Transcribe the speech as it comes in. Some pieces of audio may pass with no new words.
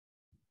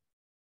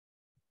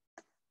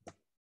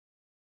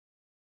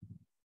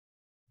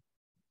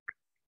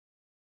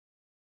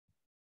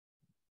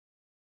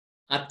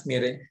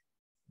ಆತ್ಮೀಯರೇ,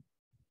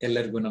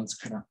 ಎಲ್ಲರಿಗೂ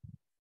ನಮಸ್ಕಾರ.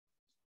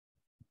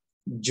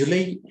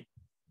 ಜುಲೈ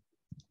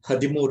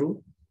 13,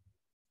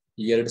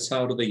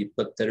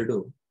 2022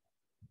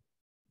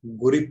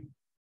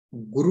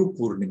 ಗುರು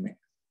ಪೂರ್ಣಿಮೆ.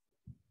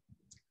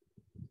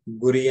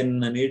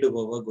 ಗುರಿಯನ್ನ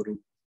ನೀಡುವವ ಗುರು.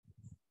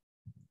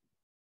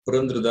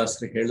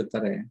 ಪುರಂದ್ರದಾಸರು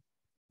ಹೇಳುತ್ತಾರೆ,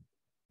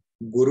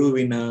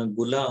 ಗುರುವಿನ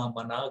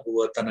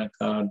ಗುಲಾಮನಾಗುವ ತನಕ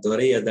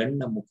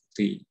ದೊರೆಯದಣ್ಣ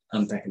ಮುಕ್ತಿ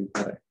ಅಂತ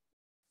ಹೇಳ್ತಾರೆ.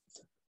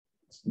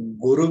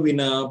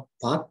 ಗುರುವಿನ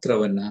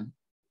ಪಾತ್ರವನ್ನ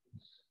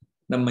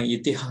ನಮ್ಮ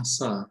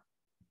ಇತಿಹಾಸ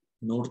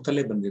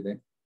ನೋಡ್ತಲೇ ಬಂದಿದೆ.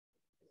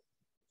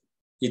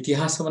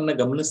 ಇತಿಹಾಸವನ್ನ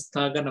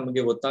ಗಮನಿಸಿದಾಗ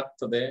ನಮಗೆ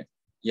ಗೊತ್ತಾಗ್ತದೆ,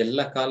 ಎಲ್ಲ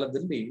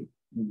ಕಾಲದಲ್ಲಿ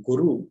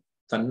ಗುರು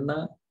ತನ್ನ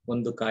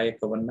ಒಂದು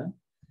ಕಾಯಕವನ್ನ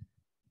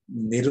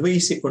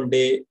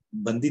ನಿರ್ವಹಿಸಿಕೊಂಡೇ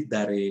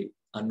ಬಂದಿದ್ದಾರೆ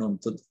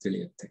ಅನ್ನುವಂಥದ್ದು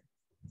ತಿಳಿಯುತ್ತೆ.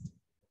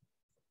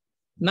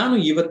 ನಾನು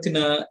ಇವತ್ತಿನ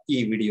ಈ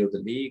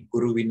ವಿಡಿಯೋದಲ್ಲಿ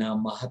ಗುರುವಿನ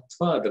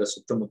ಮಹತ್ವ, ಅದರ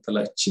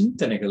ಸುತ್ತಮುತ್ತಲ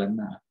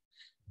ಚಿಂತನೆಗಳನ್ನ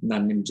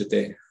ನಾನು ನಿಮ್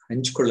ಜೊತೆ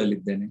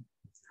ಹಂಚಿಕೊಳ್ಳಲಿದ್ದೇನೆ.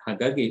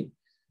 ಹಾಗಾಗಿ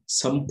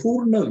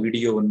ಸಂಪೂರ್ಣ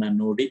ವಿಡಿಯೋವನ್ನ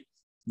ನೋಡಿ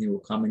ನೀವು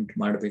ಕಾಮೆಂಟ್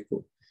ಮಾಡಬೇಕು.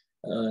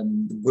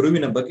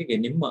 ಗುರುವಿನ ಬಗೆಗೆ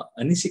ನಿಮ್ಮ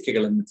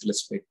ಅನಿಸಿಕೆಗಳನ್ನು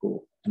ತಿಳಿಸ್ಬೇಕು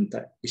ಅಂತ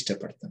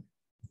ಇಷ್ಟಪಡ್ತೇನೆ.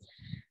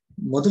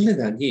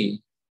 ಮೊದಲನೇದಾಗಿ,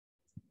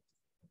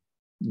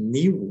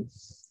 ನೀವು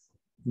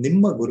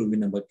ನಿಮ್ಮ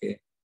ಗುರುವಿನ ಬಗ್ಗೆ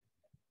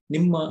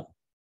ನಿಮ್ಮ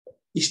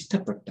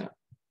ಇಷ್ಟಪಟ್ಟ,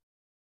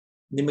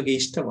 ನಿಮಗೆ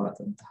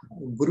ಇಷ್ಟವಾದಂತಹ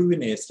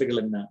ಗುರುವಿನ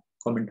ಹೆಸರುಗಳನ್ನ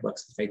ಕಾಮೆಂಟ್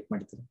ಬಾಕ್ಸ್ ಟೈಪ್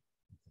ಮಾಡ್ತೀರಾ.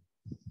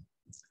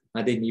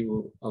 ಅದೇ ನೀವು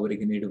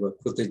ಅವರಿಗೆ ನೀಡುವ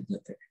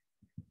ಕೃತಜ್ಞತೆ.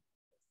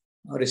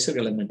 ಅವರ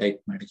ಹೆಸರುಗಳನ್ನ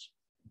ಟೈಪ್ ಮಾಡಿ.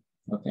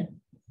 ಓಕೆ,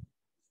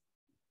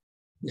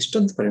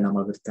 ಎಷ್ಟೊಂದು ಪರಿಣಾಮ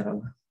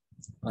ಬೀರ್ತಾರಲ್ಲ.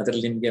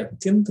 ಅದರಲ್ಲಿ ನಿಮ್ಗೆ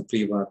ಅತ್ಯಂತ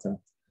ಪ್ರಿಯವಾದ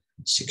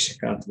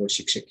ಶಿಕ್ಷಕ ಅಥವಾ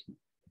ಶಿಕ್ಷಕಿ,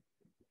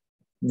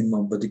 ನಿಮ್ಮ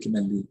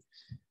ಬದುಕಿನಲ್ಲಿ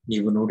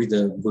ನೀವು ನೋಡಿದ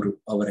ಗುರು,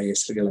 ಅವರ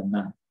ಹೆಸರುಗಳನ್ನ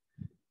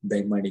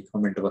ದಯಮಾಡಿ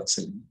ಕಾಮೆಂಟ್ ಬಾಕ್ಸ್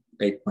ಅಲ್ಲಿ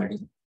ಟೈಪ್ ಮಾಡಿ.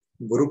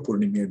 ಗುರು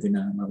ಪೂರ್ಣಿಮೆಯ ದಿನ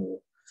ನಾವು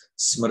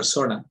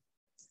ಸ್ಮರಿಸೋಣ.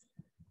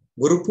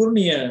 ಗುರು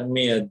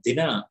ಪೂರ್ಣಿಮೆಯ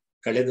ದಿನ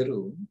ಕಳೆದರೂ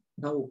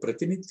ನಾವು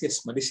ಪ್ರತಿನಿತ್ಯ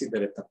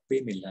ಸ್ಮರಿಸಿದರೆ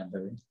ತಪ್ಪೇನಿಲ್ಲ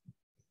ಅಲ್ಲವೇ?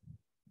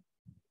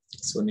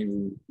 ಸೊ ನೀವು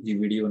ಈ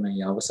ವಿಡಿಯೋನ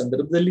ಯಾವ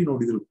ಸಂದರ್ಭದಲ್ಲಿ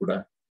ನೋಡಿದ್ರು ಕೂಡ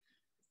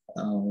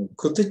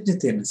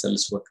ಕೃತಜ್ಞತೆಯನ್ನು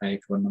ಸಲ್ಲಿಸುವ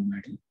ಕಾಯಕವನ್ನ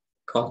ಮಾಡಿ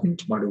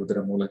ಕಾಮೆಂಟ್ ಮಾಡುವುದರ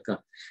ಮೂಲಕ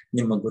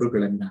ನಿಮ್ಮ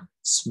ಗುರುಗಳನ್ನ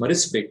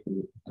ಸ್ಮರಿಸಬೇಕು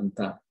ಅಂತ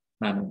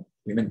ನಾನು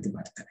ವಿನಂತಿ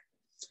ಮಾಡ್ತೇನೆ.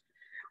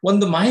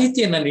 ಒಂದು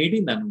ಮಾಹಿತಿಯನ್ನ ನೀಡಿ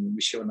ನಾನು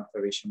ವಿಷಯವನ್ನ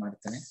ಪ್ರವೇಶ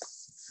ಮಾಡ್ತೇನೆ.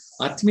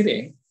 ಆತ್ಮೀಯರೇ,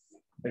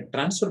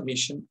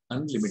 ಟ್ರಾನ್ಸ್ಫಾರ್ಮೇಶನ್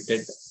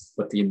ಅನ್ಲಿಮಿಟೆಡ್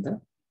ವತಿಯಿಂದ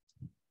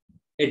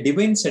A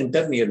divine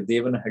centre near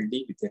Devanahalli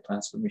with A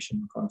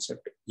transformation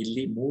concept,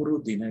 ಇಲ್ಲಿ 3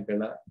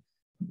 ದಿನಗಳ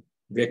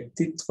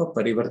ವ್ಯಕ್ತಿತ್ವ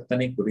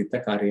ಪರಿವರ್ತನೆ ಕುರಿತ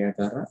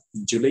ಕಾರ್ಯಾಗಾರ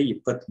ಜುಲೈ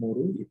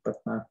 23,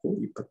 24,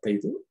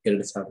 25,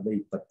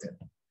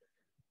 2022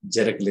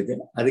 ಜರುಗಲಿದೆ.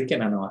 ಅದಕ್ಕೆ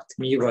ನಾನು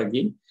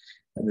ಆತ್ಮೀಯವಾಗಿ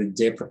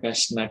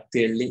ಜಯಪ್ರಕಾಶ್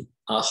ನಾಗ್ತಿಹಳ್ಳಿ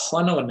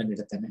ಆಹ್ವಾನವನ್ನು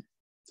ನೀಡುತ್ತೇನೆ.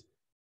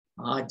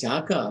 ಆ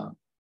ಜಾಗ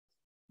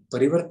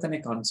ಪರಿವರ್ತನೆ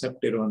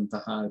ಕಾನ್ಸೆಪ್ಟ್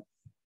ಇರುವಂತಹ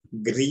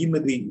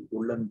ಗ್ರೀನರಿ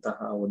ಉಳ್ಳಂತಹ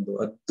ಒಂದು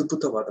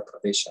ಅದ್ಭುತವಾದ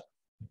ಪ್ರದೇಶ.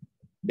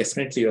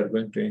 Definitely you are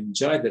going to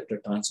enjoy that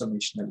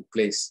ಟ್ರಾನ್ಸ್ಫಾರ್ಮೇಶನಲ್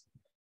place.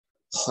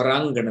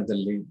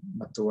 ಹೊರಾಂಗಣದಲ್ಲಿ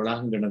ಮತ್ತು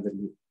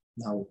ಒಳಾಂಗಣದಲ್ಲಿ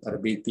ನಾವು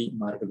ತರಬೇತಿ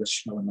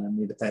ಮಾರ್ಗದರ್ಶನವನ್ನ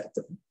ನೀಡ್ತಾ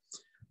ಇರ್ತೇವೆ.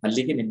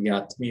 ಅಲ್ಲಿಗೆ ನಿಮ್ಗೆ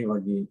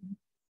ಆತ್ಮೀಯವಾಗಿ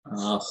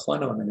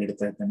ಆಹ್ವಾನವನ್ನ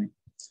ನೀಡ್ತಾ ಇದ್ದೇನೆ.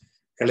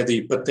 ಕಳೆದ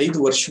 25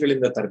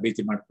 ವರ್ಷಗಳಿಂದ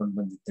ತರಬೇತಿ ಮಾಡ್ಕೊಂಡು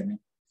ಬಂದಿದ್ದೇನೆ.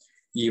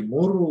 ಈ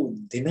 3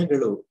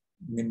 ದಿನಗಳು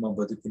ನಿಮ್ಮ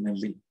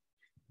ಬದುಕಿನಲ್ಲಿ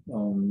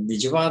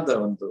ನಿಜವಾದ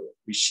ಒಂದು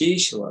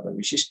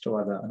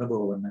ವಿಶಿಷ್ಟವಾದ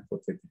ಅನುಭವವನ್ನ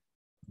ಕೊಟ್ಟಿದ್ದೆ.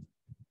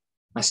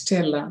 ಅಷ್ಟೇ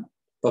ಅಲ್ಲ,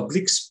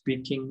 ಪಬ್ಲಿಕ್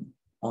ಸ್ಪೀಕಿಂಗ್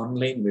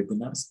ಆನ್ಲೈನ್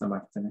ವೆಬಿನಾರ್ಸ್ ನ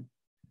ಮಾಡ್ತೇನೆ.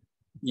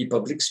 ಈ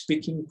ಪಬ್ಲಿಕ್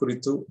ಸ್ಪೀಕಿಂಗ್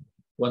ಕುರಿತು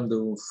ಒಂದು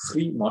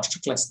ಫ್ರೀ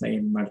ಮಾಸ್ಟರ್ ಕ್ಲಾಸ್ ನ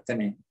ಏನ್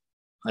ಮಾಡ್ತೇನೆ,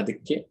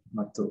 ಅದಕ್ಕೆ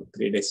ಮತ್ತು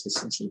 3 days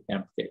ಎಸೆನ್ಷಿಯಲ್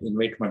ಕ್ಯಾಂಪ್ಗೆ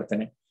ಇನ್ವೈಟ್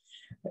ಮಾಡ್ತೇನೆ.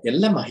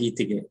 ಎಲ್ಲ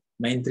ಮಾಹಿತಿಗೆ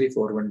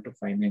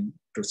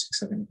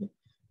 9341259267ಗೆ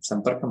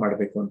ಸಂಪರ್ಕ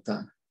ಮಾಡಬೇಕು ಅಂತ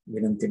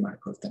ವಿನಂತಿ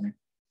ಮಾಡ್ಕೊಳ್ತೇನೆ.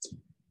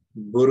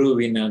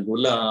 ಗುರುವಿನ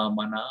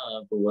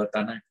ಗುಲಾಮನಾಗುವ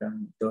ತನಕ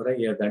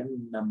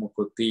ದೊರೆಯದಣ್ಣ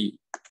ಮುಕುತಿ.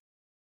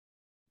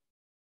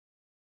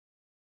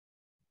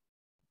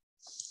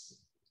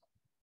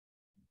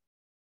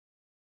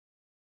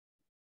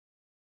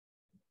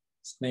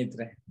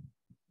 ಸ್ನೇಹಿತರೆ,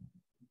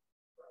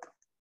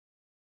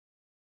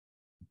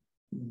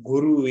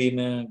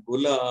 ಗುರುವಿನ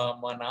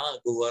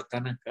ಗುಲಾಮನಾಗುವ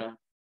ತನಕ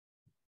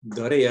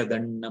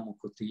ದೊರೆಯದಣ್ಣ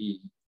ಮುಕುತಿ.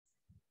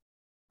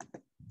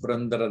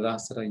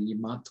 ಪುರಂದರದಾಸರ ಈ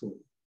ಮಾತು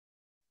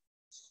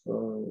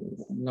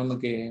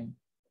ನಮಗೆ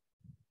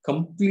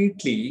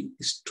completely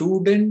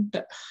student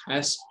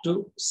has to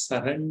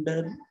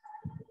surrender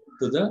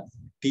to the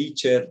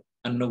teacher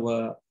ಅನ್ನುವ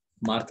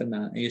ಮಾತನ್ನ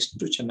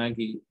ಎಷ್ಟು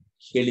ಚೆನ್ನಾಗಿ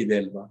ಹೇಳಿದೆ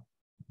ಅಲ್ವಾ?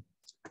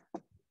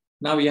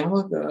 ನಾವು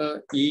ಯಾವಾಗ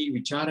ಈ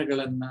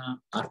ವಿಚಾರಗಳನ್ನ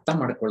ಅರ್ಥ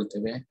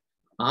ಮಾಡ್ಕೊಳ್ತೇವೆ,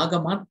 ಆಗ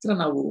ಮಾತ್ರ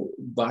ನಾವು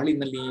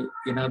ಬಾಳಿನಲ್ಲಿ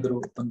ಏನಾದ್ರೂ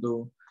ಒಂದು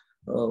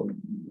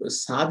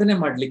ಸಾಧನೆ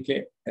ಮಾಡ್ಲಿಕ್ಕೆ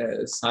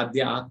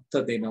ಸಾಧ್ಯ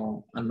ಆಗ್ತದೇನೋ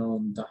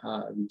ಅನ್ನುವಂತಹ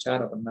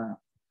ವಿಚಾರವನ್ನ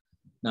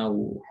ನಾವು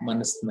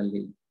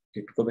ಮನಸ್ಸಿನಲ್ಲಿ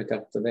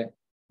ಇಟ್ಕೋಬೇಕಾಗ್ತದೆ.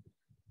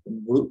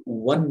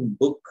 1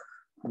 book,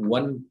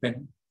 1 pen,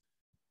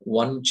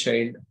 1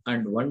 child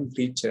and 1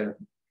 teacher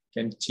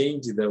can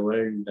change the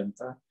world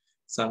ಅಂತ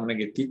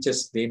ಸಾಮಾನ್ಯವಾಗಿ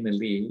ಟೀಚರ್ಸ್ ಡೇ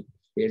ನಲ್ಲಿ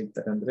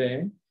ಹೇಳ್ತಾರೆ. ಅಂದ್ರೆ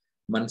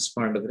ಮನ್ಸ್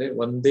ಮಾಡಿದ್ರೆ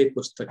ಒಂದೇ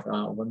ಪುಸ್ತಕ,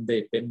 ಒಂದೇ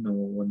ಪೆನ್ನು,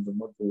 ಒಂದು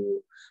ಮಗು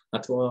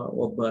ಅಥವಾ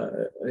ಒಬ್ಬ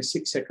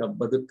ಶಿಕ್ಷಕ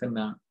ಬದುಕನ್ನ,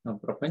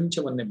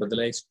 ಪ್ರಪಂಚವನ್ನೇ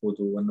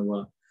ಬದಲಾಯಿಸಬಹುದು ಅನ್ನುವ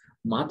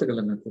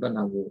ಮಾತುಗಳನ್ನ ಕೂಡ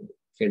ನಾವು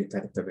ಕೇಳ್ತಾ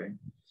ಇರ್ತೇವೆ.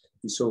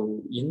 ಸೊ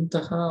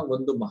ಇಂತಹ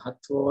ಒಂದು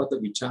ಮಹತ್ವವಾದ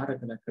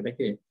ವಿಚಾರಗಳ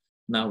ಕಡೆಗೆ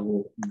ನಾವು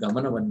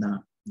ಗಮನವನ್ನ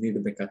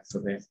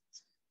ನೀಡಬೇಕಾಗ್ತದೆ.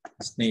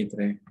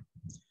 ಸ್ನೇಹಿತರೆ,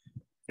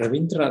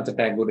 ರವೀಂದ್ರನಾಥ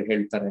ಟ್ಯಾಗೋರ್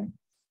ಹೇಳ್ತಾರೆ,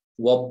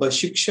 ಒಬ್ಬ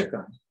ಶಿಕ್ಷಕ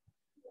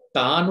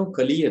ತಾನು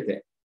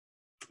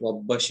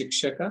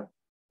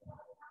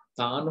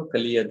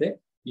ಕಲಿಯದೆ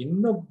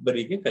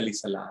ಇನ್ನೊಬ್ಬರಿಗೆ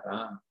ಕಲಿಸಲಾರ,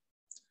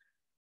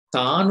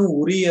 ತಾನು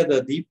ಉರಿಯದ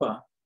ದೀಪ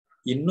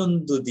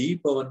ಇನ್ನೊಂದು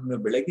ದೀಪವನ್ನು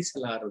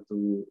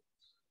ಬೆಳಗಿಸಲಾರದು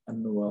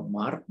ಅನ್ನುವ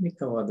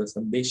ಮಾರ್ಮಿಕವಾದ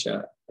ಸಂದೇಶ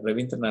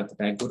ರವೀಂದ್ರನಾಥ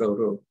ಟ್ಯಾಗೋರ್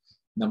ಅವರು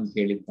ನಮ್ಗೆ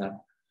ಹೇಳಿದ್ದಾರೆ.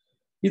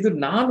 ಇದು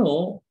ನಾನು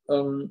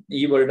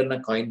ಈ ವರ್ಡ್ ಅನ್ನ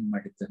ಕಾಯಿನ್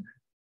ಮಾಡಿದ್ದೇನೆ.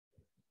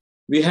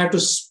 We have to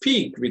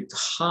speak with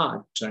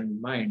heart and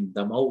mind.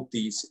 The mouth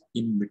is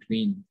in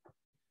between.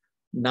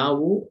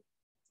 ನಾವು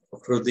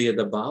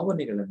ಹೃದಯದ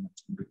ಭಾವನೆಗಳನ್ನ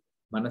ತುಂಬಿ,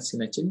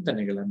 ಮನಸ್ಸಿನ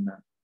ಚಿಂತನೆಗಳನ್ನ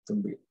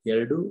ತುಂಬಿ,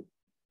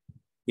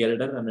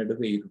 ಎರಡರ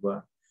ನಡುವೆ ಇರುವ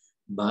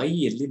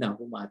ಬಾಯಿಯಲ್ಲಿ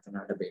ನಾವು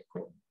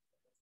ಮಾತನಾಡಬೇಕು.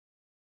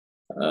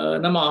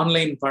 ನಮ್ಮ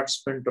ಆನ್ಲೈನ್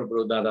ಪಾರ್ಟಿಸಿಪೆಂಟ್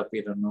ಒಬ್ರು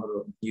ದಾದಾಪೀರ್ ಅನ್ನೋರು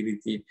ಈ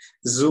ರೀತಿ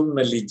ಝೂಮ್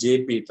ನಲ್ಲಿ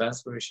JP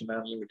ಟ್ರಾನ್ಸ್ಫಾರ್ಮೇಶನ್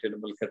ಅನ್ಲಿಮಿಟೆಡ್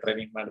ಮೂಲಕ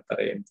ಟ್ರೈನಿಂಗ್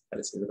ಮಾಡ್ತಾರೆ ಅಂತ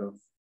ಕಳಿಸಿದ್ರು.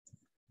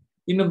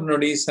 ಇನ್ನೊಬ್ರು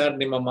ನೋಡಿ, ಸರ್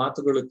ನಿಮ್ಮ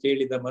ಮಾತುಗಳು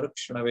ಕೇಳಿದ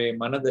ಮರುಕ್ಷಣವೇ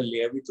ಮನದಲ್ಲಿ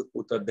ಅವಿತು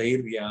ಕೂತ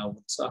ಧೈರ್ಯ,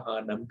 ಉತ್ಸಾಹ,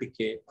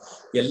 ನಂಬಿಕೆ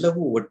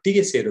ಎಲ್ಲವೂ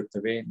ಒಟ್ಟಿಗೆ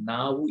ಸೇರುತ್ತವೆ.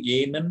 ನಾವು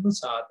ಏನನ್ನು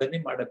ಸಾಧನೆ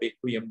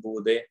ಮಾಡಬೇಕು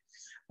ಎಂಬುದೇ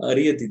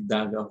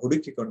ಅರಿಯದಿದ್ದಾಗ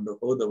ಹುಡುಕಿಕೊಂಡು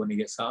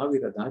ಹೋದವನಿಗೆ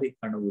 1000 ದಾರಿ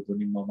ಕಾಣುವುದು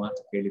ನಿಮ್ಮ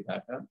ಮಾತು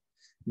ಕೇಳಿದಾಗ.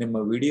 ನಿಮ್ಮ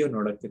ವಿಡಿಯೋ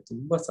ನೋಡಕ್ಕೆ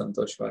ತುಂಬಾ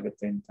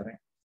ಸಂತೋಷವಾಗುತ್ತೆ ಅಂತಾರೆ.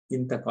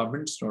 ಇಂಥ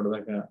ಕಾಮೆಂಟ್ಸ್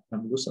ನೋಡಿದಾಗ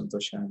ನಮಗೂ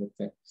ಸಂತೋಷ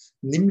ಆಗುತ್ತೆ.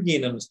 ನಿಮ್ಗೆ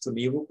ಏನನ್ನಿಸ್ತು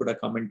ನೀವು ಕೂಡ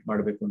ಕಾಮೆಂಟ್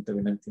ಮಾಡ್ಬೇಕು ಅಂತ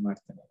ವಿನಂತಿ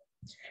ಮಾಡ್ತೇನೆ.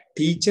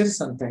 ಟೀಚರ್ಸ್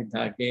ಅಂತ ಇದ್ದ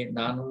ಹಾಗೆ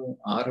ನಾನು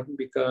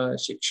ಆರಂಭಿಕ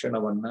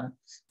ಶಿಕ್ಷಣವನ್ನ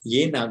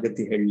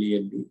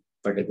ನಾಗತಿಹಳ್ಳಿಯಲ್ಲಿ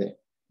ಪಡೆದೆ.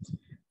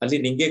 ಅಲ್ಲಿ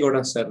ನಿಂಗೇಗೌಡ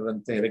ಸರ್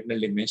ಅಂತ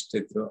ಹೆರಗ್ನಳ್ಳಿ ಮೇಷ್ಟ್ರು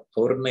ಇದ್ರು,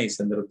 ಅವ್ರನ್ನ ಈ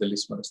ಸಂದರ್ಭದಲ್ಲಿ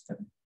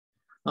ಸ್ಮರಿಸ್ತೇನೆ.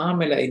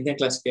 ಆಮೇಲೆ 5ನೇ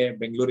ಕ್ಲಾಸ್ಗೆ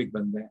ಬೆಂಗಳೂರಿಗೆ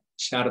ಬಂದೆ.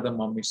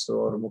 ಶಾರದಮ್ಮ ಮಿಸ್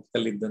ಅವ್ರ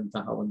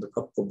ಮುಖದಲ್ಲಿದ್ದಂತಹ ಒಂದು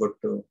ಕಪ್ಪು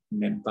ಬೊಟ್ಟು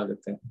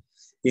ನೆನಪಾಗುತ್ತೆ.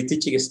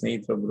 ಇತ್ತೀಚೆಗೆ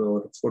ಸ್ನೇಹಿತರೊಬ್ರು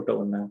ಅವ್ರ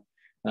ಫೋಟೋವನ್ನ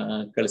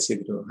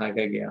ಕಳಿಸಿದ್ರು,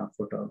 ಹಾಗಾಗಿ ಆ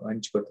ಫೋಟೋ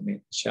ಹಂಚ್ಕೊತೀನಿ.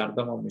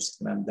 ಶಾರದಮ್ಮ ಮಿಸ್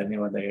ನಾನು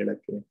ಧನ್ಯವಾದ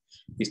ಹೇಳಕ್ಕೆ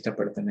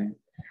ಇಷ್ಟಪಡ್ತೇನೆ.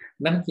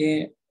 ನನಗೆ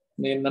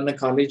ನನ್ನ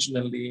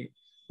ಕಾಲೇಜಿನಲ್ಲಿ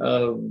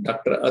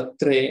ಡಾಕ್ಟರ್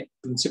ಅತ್ರೆ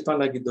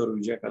ಪ್ರಿನ್ಸಿಪಾಲ್ ಆಗಿದ್ದವರು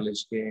ವಿಜಯ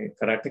ಕಾಲೇಜ್ಗೆ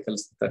ಕರಾಟೆ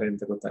ಕಲಿಸ್ತಾರೆ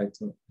ಅಂತ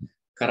ಗೊತ್ತಾಯ್ತು.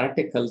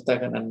 ಕರಾಟೆ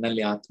ಕಲಿತಾಗ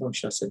ನನ್ನಲ್ಲಿ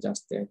ಆತ್ಮವಿಶ್ವಾಸ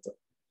ಜಾಸ್ತಿ ಆಯ್ತು.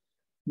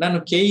 ನಾನು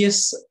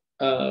KS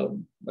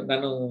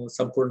ನಾನು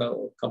ಸಂಪೂರ್ಣ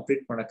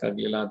ಕಂಪ್ಲೀಟ್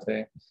ಮಾಡಕ್ಕಾಗ್ಲಿಲ್ಲ. ಆದ್ರೆ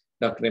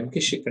ಡಾಕ್ಟರ್ MK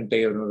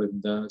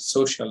ಶ್ರೀಕಂಠಯ್ಯವರಿಂದ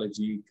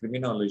ಸೋಷಿಯಾಲಜಿ,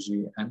 ಕ್ರಿಮಿನಾಲಜಿ,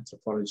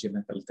 ಆಂಥ್ರೋಪಾಲಜಿನ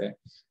ಕಲಿತೆ.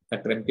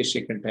 ಡಾಕ್ಟರ್ MK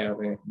ಶ್ರೀಕಂಠಯ್ಯ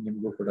ಅವರೇ,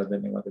 ನಿಮಗೂ ಕೂಡ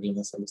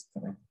ಧನ್ಯವಾದಗಳನ್ನ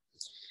ಸಲ್ಲಿಸ್ತೇನೆ.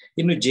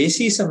 ಇನ್ನು JC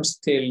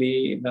ಸಂಸ್ಥೆಯಲ್ಲಿ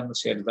ನಾನು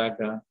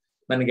ಸೇರಿದಾಗ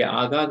ನನಗೆ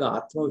ಆಗಾಗ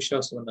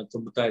ಆತ್ಮವಿಶ್ವಾಸವನ್ನ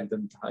ತುಂಬುತ್ತಾ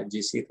ಇದ್ದಂತಹ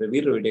JC ರವಿ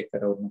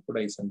ರೋಹಿಡೇಕರ್ ಅವ್ರನ್ನ ಕೂಡ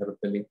ಈ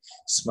ಸಂದರ್ಭದಲ್ಲಿ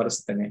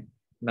ಸ್ಮರಿಸ್ತೇನೆ.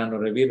 ನಾನು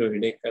ರವಿ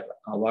ರೋಹಿಡೇಕರ್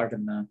ಅವಾರ್ಡ್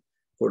ಅನ್ನ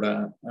ಕೂಡ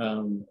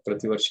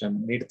ಪ್ರತಿ ವರ್ಷ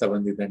ನೀಡ್ತಾ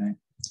ಬಂದಿದ್ದೇನೆ.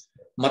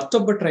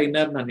 ಮತ್ತೊಬ್ಬ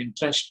ಟ್ರೈನರ್, ನಾನು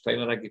ಇಂಟರ್ನ್ಯಾಷನಲ್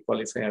ಟ್ರೈನರ್ ಆಗಿ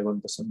ಕ್ವಾಲಿಫೈ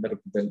ಆಗುವಂತ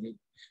ಸಂದರ್ಭದಲ್ಲಿ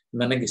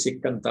ನನಗೆ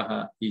ಸಿಕ್ಕಂತಹ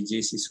ಈ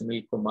JC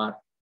ಸುನಿಲ್ ಕುಮಾರ್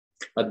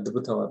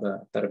ಅದ್ಭುತವಾದ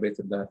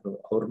ತರಬೇತುದಾರರು,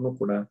 ಅವ್ರನ್ನೂ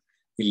ಕೂಡ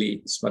ಇಲ್ಲಿ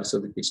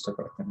ಸ್ಮರಿಸೋದಕ್ಕೆ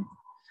ಇಷ್ಟಪಡ್ತೇನೆ.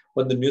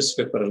 ಒಂದು ನ್ಯೂಸ್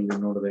ಪೇಪರ್ ಅಲ್ಲಿ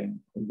ನೋಡಿದೆ,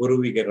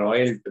 ಗುರುವಿಗೆ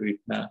ರಾಯಲ್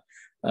ಟ್ರೀಟ್ ನ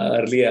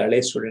ಹಳೆ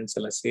ಸ್ಟೂಡೆಂಟ್ಸ್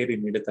ಎಲ್ಲ ಸೇರಿ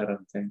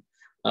ನೀಡ್ತಾರಂತೆ.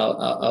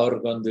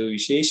 ಅವ್ರಿಗೊಂದು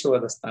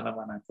ವಿಶೇಷವಾದ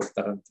ಸ್ಥಾನಮಾನ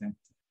ಕೊಡ್ತಾರಂತೆ.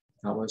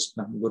 ಅವಷ್ಟು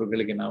ನಮ್ಮ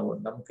ಗುರುಗಳಿಗೆ ನಾವು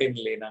ನಮ್ಮ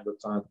ಕೈನಲ್ಲಿ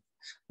ಏನಾಗುತ್ತೋ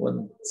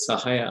ಒಂದು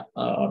ಸಹಾಯ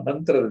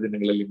ನಂತರದ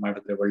ದಿನಗಳಲ್ಲಿ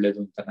ಮಾಡಿದ್ರೆ ಒಳ್ಳೇದು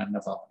ಅಂತ ನನ್ನ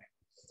ಭಾವನೆ.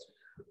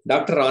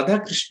 ಡಾಕ್ಟರ್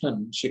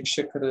ರಾಧಾಕೃಷ್ಣನ್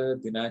ಶಿಕ್ಷಕರ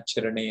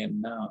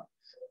ದಿನಾಚರಣೆಯನ್ನ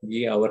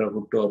ಅವರ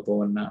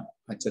ಹುಟ್ಟುಹಬ್ಬವನ್ನ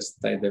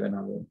ಆಚರಿಸ್ತಾ ಇದ್ದೇವೆ.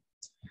 ನಾವು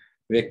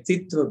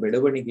ವ್ಯಕ್ತಿತ್ವ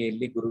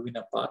ಬೆಳವಣಿಗೆಯಲ್ಲಿ ಗುರುವಿನ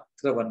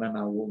ಪಾತ್ರವನ್ನ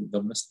ನಾವು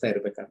ಗಮನಿಸ್ತಾ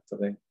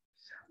ಇರ್ಬೇಕಾಗ್ತದೆ.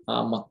 ಆ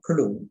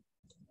ಮಕ್ಕಳು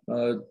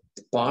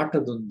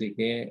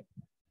ಪಾಠದೊಂದಿಗೆ,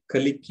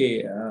 ಕಲಿಕೆ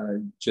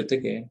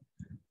ಜೊತೆಗೆ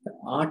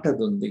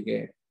ಆಟದೊಂದಿಗೆ,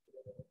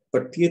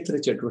 ಪಠ್ಯೇತರ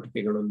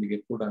ಚಟುವಟಿಕೆಗಳೊಂದಿಗೆ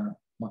ಕೂಡ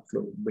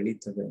ಮಕ್ಕಳು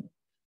ಬೆಳೀತವೆ,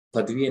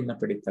 ಪದವಿಯನ್ನ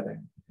ಪಡಿತಾರೆ.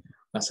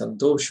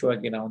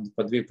 ಸಂತೋಷವಾಗಿ ನಾವೊಂದು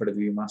ಪದವಿ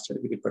ಪಡೆದ್ವಿ, ಮಾಸ್ಟರ್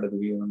ಡಿಗ್ರಿ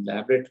ಪಡೆದ್ವಿ, ಒಂದು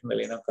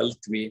ಲ್ಯಾಬ್ರೇಟರಿನಲ್ಲಿ ಏನೋ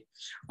ಕಲ್ತ್ವಿ,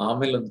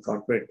 ಆಮೇಲೆ ಒಂದು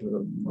ಕಾರ್ಪೊರೇಟ್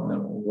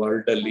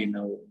ವರ್ಲ್ಡ್ ಅಲ್ಲಿ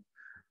ನಾವು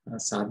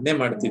ಸಾಧನೆ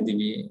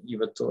ಮಾಡ್ತಿದ್ದೀವಿ.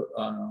 ಇವತ್ತು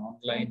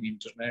ಆನ್ಲೈನ್,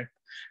 ಇಂಟರ್ನೆಟ್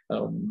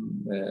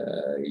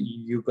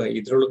ಯುಗ,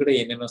 ಇದ್ರೊಳಗಡೆ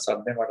ಏನೇನೋ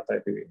ಸಾಧನೆ ಮಾಡ್ತಾ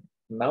ಇದ್ದೀವಿ.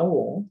 ನಾವು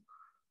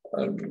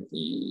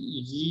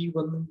ಈ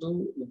ಒಂದು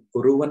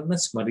ಗುರುವನ್ನ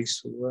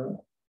ಸ್ಮರಿಸುವ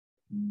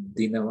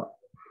ದಿನ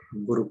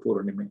ಗುರು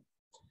ಪೂರ್ಣಿಮೆ.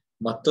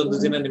 ಮತ್ತೊಂದು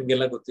ದಿನ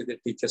ನಿಮ್ಗೆಲ್ಲ ಗೊತ್ತಿದೆ,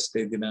 ಟೀಚರ್ಸ್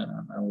ಡೇ ದಿನ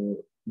ನಾವು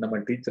ನಮ್ಮ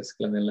ಟೀಚರ್ಸ್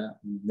ಗಳನ್ನೆಲ್ಲ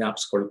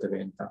ಜ್ಞಾಪಿಸ್ಕೊಳ್ತೇವೆ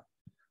ಅಂತ.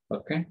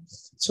 ಓಕೆ,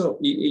 ಸೊ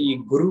ಈ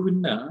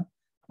ಗುರುವಿನ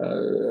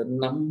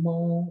ನಮ್ಮ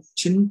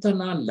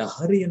ಚಿಂತನ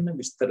ಲಹರಿಯನ್ನ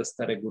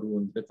ವಿಸ್ತರಿಸ್ತಾರೆ. ಗುರು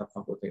ಅಂದ್ರೆ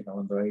ತಪ್ಪಾಗೋದಿಲ್ಲ,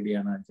 ಒಂದು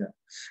ಐಡಿಯಾನ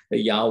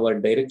ಯಾವ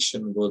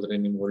ಡೈರೆಕ್ಷನ್ ಹೋದ್ರೆ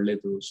ನಿಮ್ಗೆ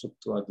ಒಳ್ಳೇದು,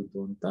 ಸೂಕ್ತವಾದದ್ದು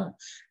ಅಂತ.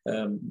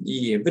 ಈ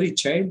every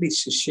child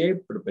is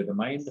shaped by the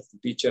mind of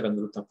teacher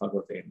ಅಂದ್ರೂ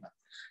ತಪ್ಪಾಗೋದೇ ಇಲ್ಲ.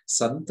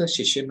 ಸಂತ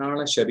ಶಿಶುನಾಳ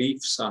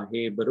ಶರೀಫ್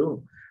ಸಾಹೇಬರು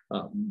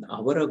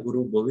ಅವರ ಗುರು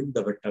ಗೋವಿಂದ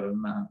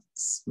ಭಟ್ಟರನ್ನ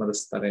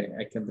ಸ್ಮರಿಸ್ತಾರೆ.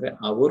 ಯಾಕೆಂದ್ರೆ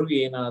ಅವರು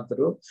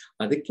ಏನಾದರೂ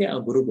ಅದಕ್ಕೆ ಆ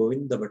ಗುರು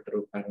ಗೋವಿಂದ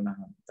ಭಟ್ಟರು ಕಾರಣ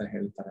ಅಂತ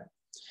ಹೇಳ್ತಾರೆ.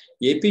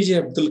 APJ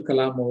ಅಬ್ದುಲ್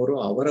ಕಲಾಂ ಅವರು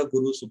ಅವರ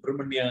ಗುರು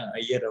ಸುಬ್ರಹ್ಮಣ್ಯ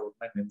ಅಯ್ಯರ್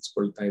ಅವ್ರನ್ನ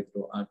ನೆನೆಸ್ಕೊಳ್ತಾ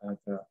ಇದ್ರು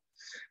ಆಗಾಗ.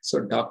 ಸೊ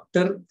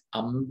ಡಾಕ್ಟರ್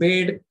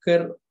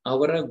ಅಂಬೇಡ್ಕರ್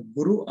ಅವರ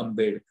ಗುರು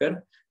ಅಂಬೇಡ್ಕರ್.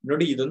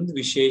 ನೋಡಿ, ಇದೊಂದು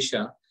ವಿಶೇಷ,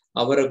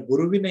 ಅವರ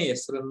ಗುರುವಿನ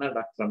ಹೆಸರನ್ನ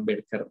ಡಾಕ್ಟರ್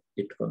ಅಂಬೇಡ್ಕರ್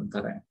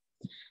ಇಟ್ಕೊಂತಾರೆ.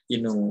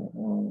 ಇನ್ನು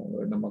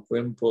ನಮ್ಮ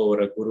ಕುವೆಂಪು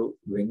ಅವರ ಗುರು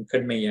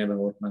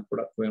ವೆಂಕಣ್ಣಯ್ಯನವ್ರನ್ನ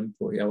ಕೂಡ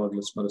ಕುವೆಂಪು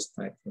ಯಾವಾಗ್ಲೂ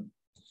ಸ್ಮರಿಸ್ತಾ ಇದ್ರು.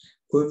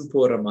 ಕುವೆಂಪು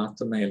ಅವರ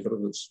ಮಾತನ್ನ ಎಲ್ಲರೂ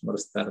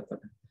ಸ್ಮರಿಸ್ತಾ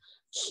ಇರ್ತಾರೆ.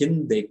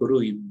 ಹಿಂದೆ ಗುರು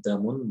ಇದ್ದ,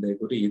 ಮುಂದೆ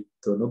ಗುರಿ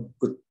ಇತ್ತು,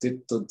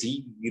 ನುಗ್ಗುತ್ತಿತ್ತು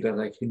ಧೀರರ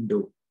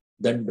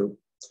ದಂಡು.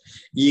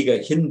 ಈಗ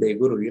ಹಿಂದೆ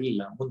ಗುರು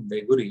ಇಲ್ಲ, ಮುಂದೆ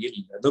ಗುರಿ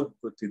ಇಲ್ಲ,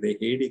 ನುಗ್ಗುತ್ತಿದೆ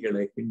ಹೇಡಿಗಳ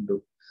ಹಿಂಡು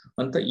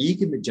ಅಂತ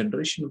ಈಗಿನ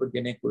ಜನರೇಷನ್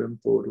ಬಗ್ಗೆನೆ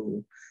ಕುವೆಂಪು ಅವರು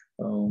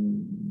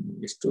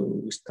ಎಷ್ಟು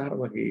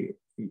ವಿಸ್ತಾರವಾಗಿ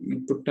ಈ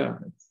ಪುಟ್ಟ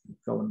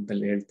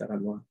ಕವನದಲ್ಲಿ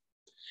ಹೇಳ್ತಾರಲ್ವಾ.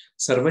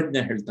 ಸರ್ವಜ್ಞ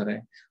ಹೇಳ್ತಾರೆ,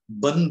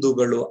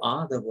 ಬಂಧುಗಳು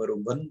ಆದವರು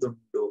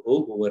ಬಂದುಂಡು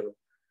ಹೋಗುವರು,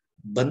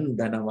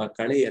 ಬಂಧನವ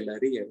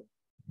ಕಳೆಯಲರಿಯರು,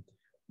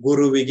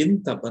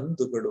 ಗುರುವಿಗಿಂತ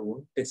ಬಂಧುಗಳು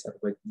ಉಂಟೆ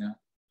ಸರ್ವಜ್ಞ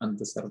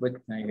ಅಂತ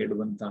ಸರ್ವಜ್ಞ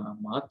ಹೇಳುವಂತಹ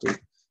ಮಾತು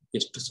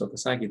ಎಷ್ಟು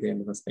ಸೊಗಸಾಗಿದೆ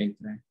ಅಲ್ವಾ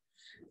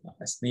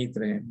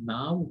ಸ್ನೇಹಿತರೆ.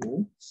 ನಾವು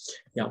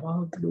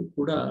ಯಾವಾಗಲೂ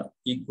ಕೂಡ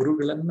ಈ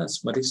ಗುರುಗಳನ್ನ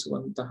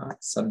ಸ್ಮರಿಸುವಂತಹ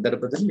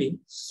ಸಂದರ್ಭದಲ್ಲಿ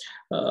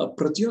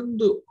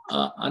ಪ್ರತಿಯೊಂದು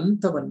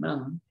ಹಂತವನ್ನ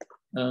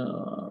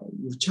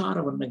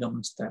ವಿಚಾರವನ್ನ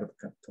ಗಮನಿಸ್ತಾ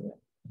ಇರಬೇಕಾಗ್ತದೆ.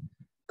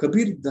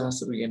 ಕಬೀರ್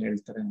ದಾಸರು ಏನ್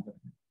ಹೇಳ್ತಾರೆ ಅಂದ್ರೆ,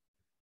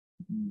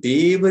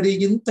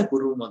 ದೇವರಿಗಿಂತ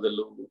ಗುರು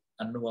ಮೊದಲು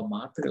ಅನ್ನುವ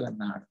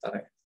ಮಾತುಗಳನ್ನ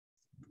ಆಡ್ತಾರೆ.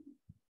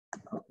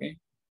 ಓಕೆ,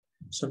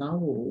 ಸೊ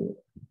ನಾವು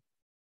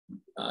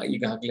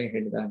ಈಗಾಗಲೇ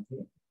ಹೇಳಿದ ಹಾಗೆ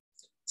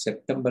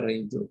ಸೆಪ್ಟೆಂಬರ್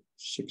 5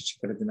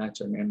 ಶಿಕ್ಷಕರ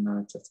ದಿನಾಚರಣೆಯನ್ನ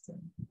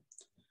ಆಚರಿಸ್ತೇವೆ.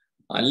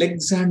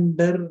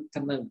 ಅಲೆಕ್ಸಾಂಡರ್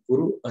ತನ್ನ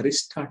ಗುರು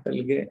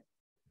ಅರಿಸ್ಟಾಟಲ್ಗೆ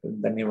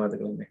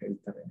ಧನ್ಯವಾದಗಳನ್ನ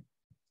ಹೇಳ್ತಾರೆ.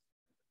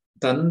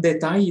 ತಂದೆ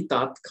ತಾಯಿ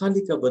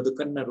ತಾತ್ಕಾಲಿಕ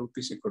ಬದುಕನ್ನ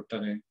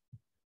ರೂಪಿಸಿಕೊಟ್ಟರೆ,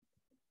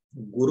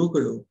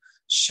 ಗುರುಗಳು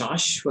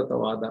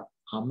ಶಾಶ್ವತವಾದ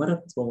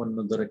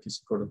ಅಮರತ್ವವನ್ನು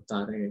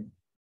ದೊರಕಿಸಿಕೊಡುತ್ತಾರೆ.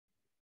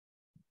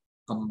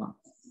 ಅಮ್ಮ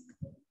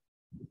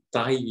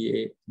ತಾಯಿಯೇ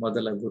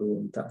ಮೊದಲ ಗುರು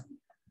ಅಂತ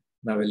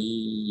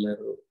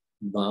ನಾವೆಲ್ಲರೂ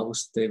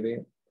ಭಾವಿಸ್ತೇವೆ,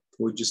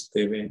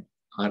 ಪೂಜಿಸ್ತೇವೆ,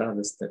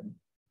 ಆರಾಧಿಸ್ತೇವೆ.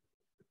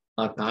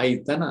 ಆ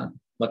ತಾಯಿತನ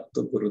ಮತ್ತು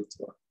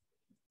ಗುರುತ್ವ,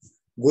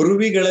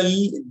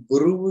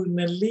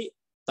 ಗುರುವಿನಲ್ಲಿ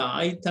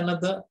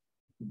ತಾಯ್ತನದ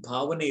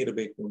ಭಾವನೆ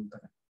ಇರಬೇಕು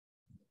ಅಂತಾರೆ.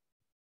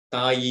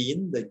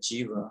 ತಾಯಿಯಿಂದ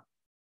ಜೀವ,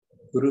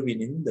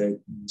 ಗುರುವಿನಿಂದ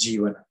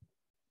ಜೀವನ.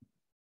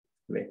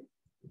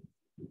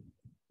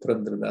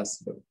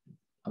 ಪುರಂದರದಾಸರು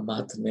ಆ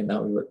ಮಾತನ್ನೇ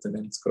ನಾವು ಇವತ್ತು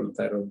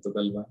ನೆನೆಸ್ಕೊಳ್ತಾ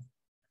ಇರುವಂತದಲ್ವಾ.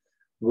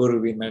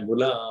 ಗುರುವಿನ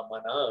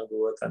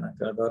ಗುಲಾಮನಾಗುವ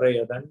ತನಕ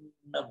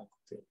ದೊರೆಯದಣ್ಣ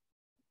ಮುಕ್ತಿ.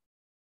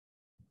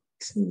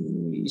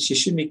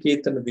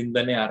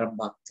 ಶಿಶುನಿಕೇತನದಿಂದನೇ ಆರಂಭ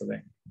ಆಗ್ತದೆ.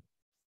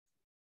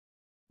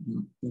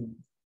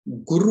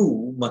 ಗುರು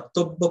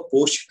ಮತ್ತೊಬ್ಬ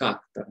ಪೋಷಕ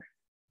ಆಗ್ತಾರೆ.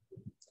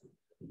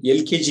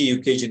 LKG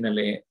UKG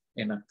ನಲ್ಲೇ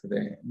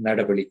ಏನಾಗ್ತದೆ,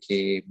 ನಡವಳಿಕೆ,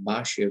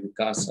 ಭಾಷೆಯ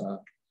ವಿಕಾಸ,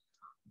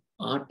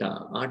 ಆಟ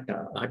ಆಟ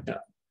ಆಟ,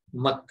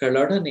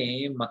 ಮಕ್ಕಳೊಡನೆ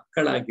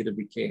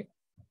ಮಕ್ಕಳಾಗಿರಬೇಕೆ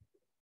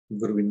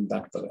ಗುರುವಿನಿಂದ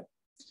ಆಗ್ತದೆ.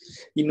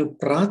 ಇನ್ನು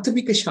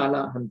ಪ್ರಾಥಮಿಕ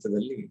ಶಾಲಾ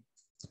ಹಂತದಲ್ಲಿ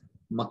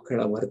ಮಕ್ಕಳ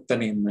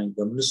ವರ್ತನೆಯನ್ನ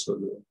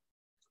ಗಮನಿಸೋದು,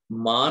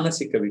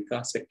 ಮಾನಸಿಕ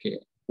ವಿಕಾಸಕ್ಕೆ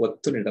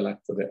ಒತ್ತು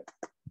ನೀಡಲಾಗ್ತದೆ.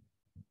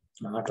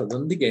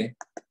 ಆಟದೊಂದಿಗೆ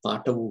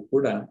ಪಾಠವೂ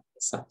ಕೂಡ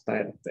ಸಾಕ್ತಾ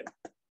ಇರುತ್ತೆ.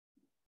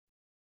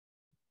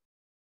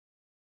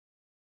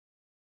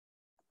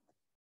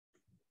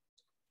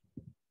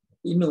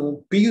 ಇನ್ನು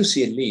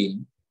PUCಯಲ್ಲಿ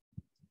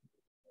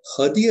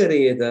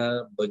ಹದಿಹರೆಯದ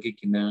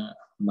ಬಗೆಗಿನ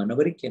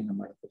ಮನವರಿಕೆಯನ್ನ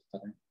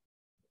ಮಾಡಿಕೊಡ್ತಾರೆ.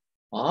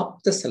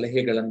 ಆಪ್ತ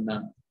ಸಲಹೆಗಳನ್ನ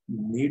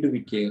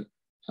ನೀಡುವಿಕೆ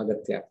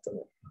ಅಗತ್ಯ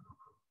ಆಗ್ತದೆ.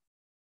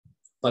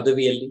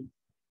 ಪದವಿಯಲ್ಲಿ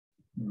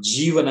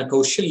ಜೀವನ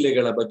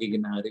ಕೌಶಲ್ಯಗಳ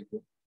ಬಗೆಗಿನ ಅರಿವು,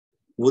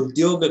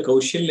 ಉದ್ಯೋಗ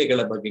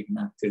ಕೌಶಲ್ಯಗಳ ಬಗೆಗಿನ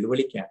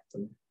ತಿಳುವಳಿಕೆ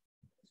ಆಗ್ತದೆ.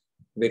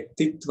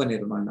 ವ್ಯಕ್ತಿತ್ವ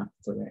ನಿರ್ಮಾಣ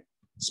ಆಗ್ತದೆ.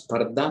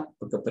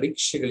 ಸ್ಪರ್ಧಾತ್ಮಕ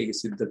ಪರೀಕ್ಷೆಗಳಿಗೆ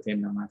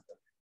ಸಿದ್ಧತೆಯನ್ನ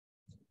ಮಾಡ್ತದೆ.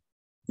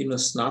 ಇನ್ನು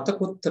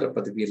ಸ್ನಾತಕೋತ್ತರ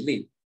ಪದವಿಯಲ್ಲಿ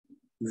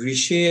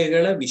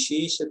ವಿಷಯಗಳ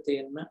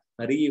ವಿಶೇಷತೆಯನ್ನ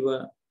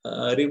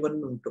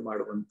ಅರಿವನ್ನುಂಟು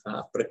ಮಾಡುವಂತಹ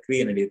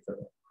ಪ್ರಕ್ರಿಯೆ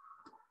ನಡೆಯುತ್ತದೆ.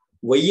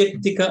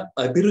 ವೈಯಕ್ತಿಕ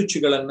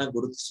ಅಭಿರುಚಿಗಳನ್ನ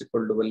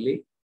ಗುರುತಿಸಿಕೊಳ್ಳುವಲ್ಲಿ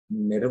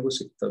ನೆರವು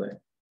ಸಿಗ್ತದೆ.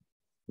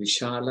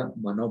 ವಿಶಾಲ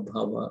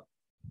ಮನೋಭಾವ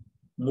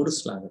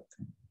ಮೂಡಿಸಲಾಗತ್ತೆ.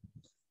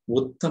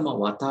 ಉತ್ತಮ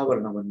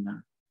ವಾತಾವರಣವನ್ನ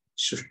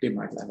ಸೃಷ್ಟಿ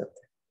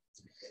ಮಾಡಲಾಗತ್ತೆ.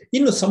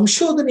 ಇನ್ನು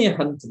ಸಂಶೋಧನೆಯ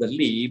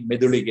ಹಂತದಲ್ಲಿ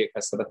ಮೆದುಳಿಗೆ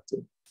ಕಸರತ್ತು.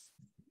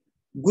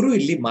 ಗುರು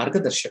ಇಲ್ಲಿ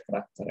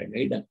ಮಾರ್ಗದರ್ಶಕರಾಗ್ತಾರೆ,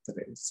 ಗೈಡ್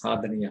ಆಗ್ತಾರೆ.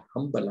 ಸಾಧನೆಯ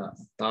ಹಂಬಲ,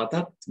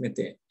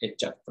 ತಾದಾತ್ಮ್ಯತೆ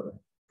ಹೆಚ್ಚಾಗ್ತದೆ.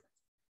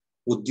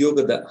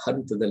 ಉದ್ಯೋಗದ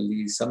ಹಂತದಲ್ಲಿ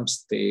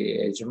ಸಂಸ್ಥೆ,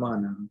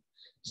 ಯಜಮಾನ,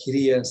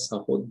 ಹಿರಿಯ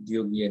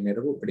ಸಹೋದ್ಯೋಗಿಯ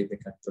ನೆರವು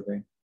ಪಡಿಬೇಕಾಗ್ತದೆ.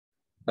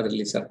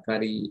 ಅದರಲ್ಲಿ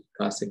ಸರ್ಕಾರಿ,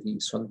 ಖಾಸಗಿ,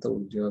 ಸ್ವಂತ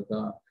ಉದ್ಯೋಗ,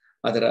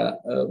 ಅದರ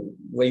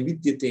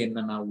ವೈವಿಧ್ಯತೆಯನ್ನ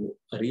ನಾವು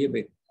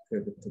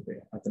ಅರಿಯಬೇಕಾಗುತ್ತದೆ,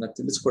 ಅದನ್ನ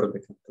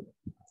ತಿಳಿಸ್ಕೊಡ್ಬೇಕಾಗ್ತದೆ.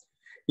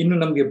 ಇನ್ನು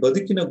ನಮ್ಗೆ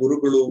ಬದುಕಿನ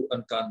ಗುರುಗಳು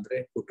ಅಂತ ಅಂದ್ರೆ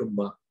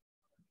ಕುಟುಂಬ,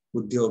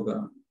 ಉದ್ಯೋಗ,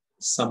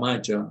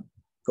 ಸಮಾಜ,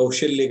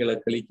 ಕೌಶಲ್ಯಗಳ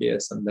ಕಲಿಕೆಯ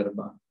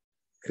ಸಂದರ್ಭ,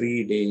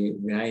 ಕ್ರೀಡೆ,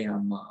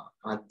 ವ್ಯಾಯಾಮ,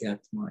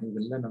 ಆಧ್ಯಾತ್ಮ,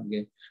 ಇವೆಲ್ಲ ನಮ್ಗೆ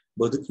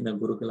ಬದುಕಿನ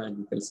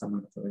ಗುರುಗಳಾಗಿ ಕೆಲಸ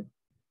ಮಾಡ್ತವೆ.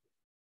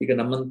 ಈಗ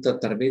ನಮ್ಮಂತ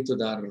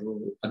ತರಬೇತುದಾರರು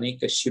ಅನೇಕ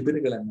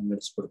ಶಿಬಿರಗಳನ್ನು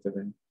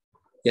ನಡೆಸ್ಕೊಡ್ತೇವೆ.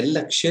 ಎಲ್ಲ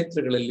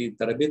ಕ್ಷೇತ್ರಗಳಲ್ಲಿ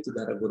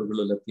ತರಬೇತುದಾರ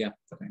ಗುರುಗಳು ಲಭ್ಯ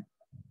ಆಗ್ತಾರೆ.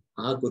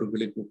 ಆ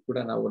ಗುರುಗಳಿಗೂ ಕೂಡ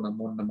ನಾವು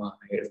ನಮ್ಮ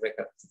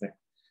ಹೇಳ್ಬೇಕಾಗ್ತದೆ.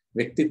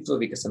 ವ್ಯಕ್ತಿತ್ವ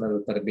ವಿಕಸನದ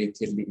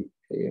ತರಬೇತಿಯಲ್ಲಿ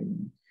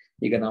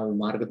ಈಗ ನಾವು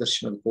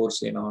ಮಾರ್ಗದರ್ಶನದ ಕೋರ್ಸ್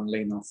ಏನೋ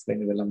ಆನ್ಲೈನ್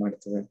ಆಫ್ಲೈನ್ ಇವೆಲ್ಲ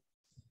ಮಾಡ್ತೇವೆ.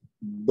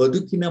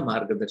 ಬದುಕಿನ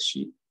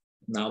ಮಾರ್ಗದರ್ಶಿ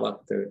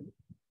ನಾವಾಗ್ತೇವೆ.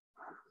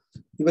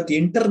 ಇವತ್ತು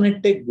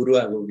ಇಂಟರ್ನೆಟ್ಟೇ ಗುರು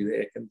ಆಗೋಗಿದೆ.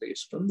 ಯಾಕಂದ್ರೆ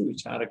ಎಷ್ಟೊಂದು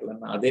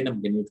ವಿಚಾರಗಳನ್ನ ಅದೇ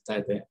ನಮ್ಗೆ ನೀಡ್ತಾ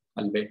ಇದೆ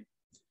ಅಲ್ವೇ.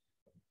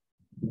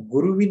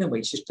 ಗುರುವಿನ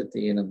ವೈಶಿಷ್ಟ್ಯತೆ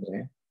ಏನಂದ್ರೆ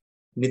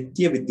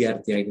ನಿತ್ಯ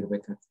ವಿದ್ಯಾರ್ಥಿ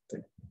ಆಗಿರ್ಬೇಕಾಗುತ್ತೆ,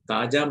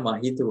 ತಾಜಾ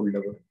ಮಾಹಿತಿ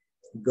ಉಳ್ಳವರು,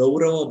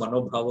 ಗೌರವ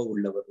ಮನೋಭಾವ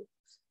ಉಳ್ಳವರು,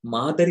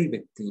 ಮಾದರಿ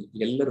ವ್ಯಕ್ತಿ,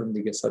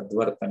 ಎಲ್ಲರೊಂದಿಗೆ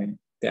ಸದ್ವರ್ತನೆ,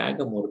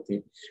 ತ್ಯಾಗಮೂರ್ತಿ,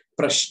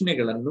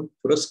 ಪ್ರಶ್ನೆಗಳನ್ನು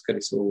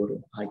ಪುರಸ್ಕರಿಸುವವರು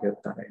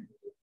ಆಗಿರ್ತಾರೆ.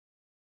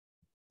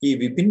 ಈ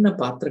ವಿಭಿನ್ನ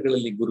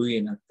ಪಾತ್ರಗಳಲ್ಲಿ ಗುರು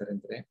ಏನಾಗ್ತಾರೆ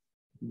ಅಂದ್ರೆ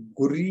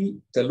ಗುರಿ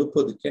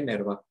ತಲುಪೋದಕ್ಕೆ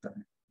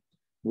ನೆರವಾಗ್ತಾರೆ,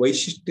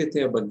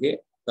 ವೈಶಿಷ್ಟ್ಯತೆಯ ಬಗ್ಗೆ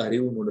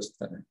ಅರಿವು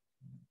ಮೂಡಿಸ್ತಾರೆ,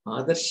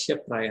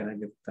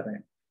 ಆದರ್ಶಪ್ರಾಯರಾಗಿರ್ತಾರೆ,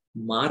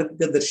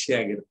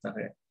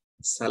 ಮಾರ್ಗದರ್ಶಿಯಾಗಿರ್ತಾರೆ,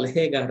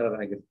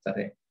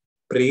 ಸಲಹೆಗಾರರಾಗಿರ್ತಾರೆ,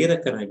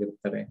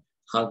 ಪ್ರೇರಕರಾಗಿರ್ತಾರೆ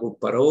ಹಾಗೂ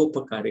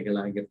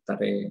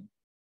ಪರೋಪಕಾರಿಗಳಾಗಿರ್ತಾರೆ.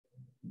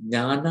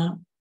 ಜ್ಞಾನ,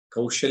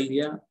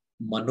 ಕೌಶಲ್ಯ,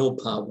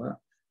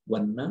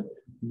 ಮನೋಭಾವವನ್ನ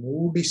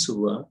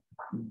ಮೂಡಿಸುವ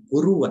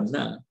ಗುರುವನ್ನ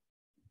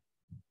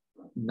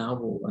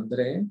ನಾವು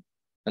ಅಂದ್ರೆ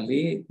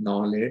ಅಲ್ಲಿ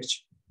ನಾಲೆಡ್ಜ್,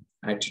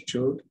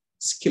 ಆಟಿಟ್ಯೂಡ್,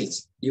 ಸ್ಕಿಲ್ಸ್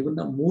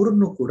ಇವನ್ನ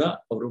ಮೂರನ್ನು ಕೂಡ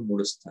ಅವರು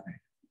ಮೂಡಿಸ್ತಾರೆ.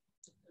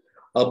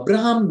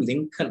 ಅಬ್ರಹಾಂ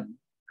ಲಿಂಕನ್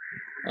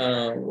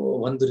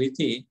ಒಂದು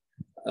ರೀತಿ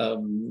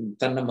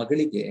ತನ್ನ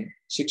ಮಗಳಿಗೆ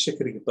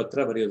ಶಿಕ್ಷಕರಿಗೆ ಪತ್ರ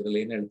ಬರೆಯೋದ್ರಲ್ಲಿ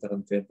ಏನ್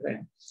ಹೇಳ್ತಾರಂತೆ ಅಂದ್ರೆ,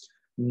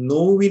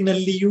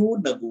 ನೋವಿನಲ್ಲಿಯೂ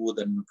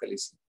ನಗುವುದನ್ನು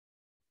ಕಲಿಸಿ,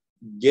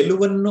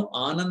 ಗೆಲುವನ್ನು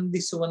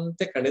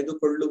ಆನಂದಿಸುವಂತೆ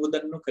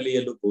ಕಳೆದುಕೊಳ್ಳುವುದನ್ನು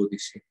ಕಲಿಯಲು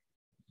ಬೋಧಿಸಿ,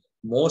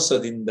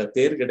 ಮೋಸದಿಂದ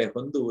ತೇರ್ಗಡೆ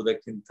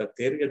ಹೊಂದುವುದಕ್ಕಿಂತ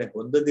ತೇರ್ಗಡೆ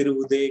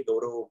ಹೊಂದದಿರುವುದೇ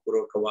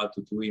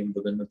ಗೌರವಪೂರ್ವಕವಾದುದು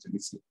ಎಂಬುದನ್ನು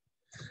ತಿಳಿಸಿ,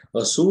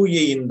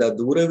 ಅಸೂಯೆಯಿಂದ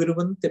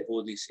ದೂರವಿರುವಂತೆ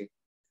ಬೋಧಿಸಿ,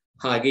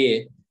 ಹಾಗೆಯೇ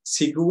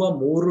ಸಿಗುವ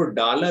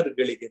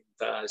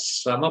 $3ಗಳಿಗಿಂತ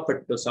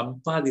ಶ್ರಮಪಟ್ಟು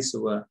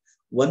ಸಂಪಾದಿಸುವ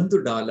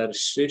 $1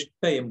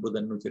 ಶ್ರೇಷ್ಠ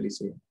ಎಂಬುದನ್ನು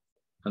ತಿಳಿಸಿ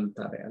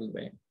ಅಂತಾರೆ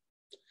ಅಲ್ವೇ.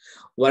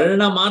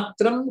 ವರ್ಣ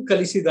ಮಾತ್ರಂ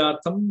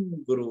ಕಲಿಸಿದಾತಂ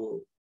ಗುರು,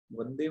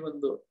 ಒಂದೇ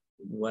ಒಂದು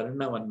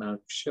ವರ್ಣವನ್ನ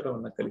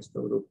ಅಕ್ಷರವನ್ನ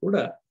ಕಲಿಸಿದವರು ಕೂಡ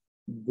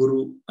ಗುರು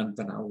ಅಂತ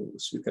ನಾವು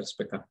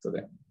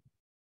ಸ್ವೀಕರಿಸಬೇಕಾಗ್ತದೆ.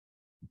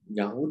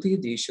 ಯಾವುದೇ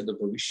ದೇಶದ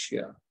ಭವಿಷ್ಯ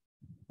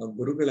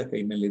ಗುರುಗಳ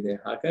ಕೈನಲ್ಲಿದೆ.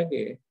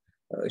 ಹಾಗಾಗಿ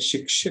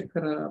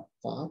ಶಿಕ್ಷಕರ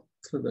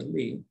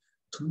ಪಾತ್ರದಲ್ಲಿ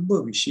ತುಂಬಾ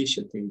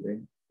ವಿಶೇಷತೆ ಇದೆ,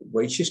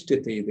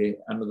 ವೈಶಿಷ್ಟ್ಯತೆ ಇದೆ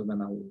ಅನ್ನೋದನ್ನ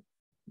ನಾವು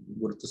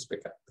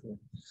ಗುರುತಿಸ್ಬೇಕಾಗ್ತದೆ.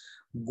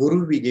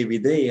 ಗುರುವಿಗೆ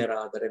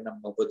ವಿಧೇಯರಾದರೆ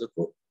ನಮ್ಮ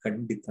ಬದುಕು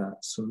ಖಂಡಿತ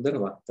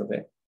ಸುಂದರವಾಗ್ತದೆ.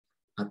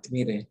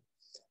 ಆತ್ಮೀಯರೇ,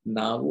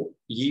 ನಾವು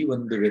ಈ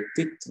ಒಂದು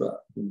ವ್ಯಕ್ತಿತ್ವ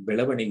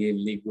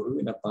ಬೆಳವಣಿಗೆಯಲ್ಲಿ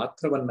ಗುರುವಿನ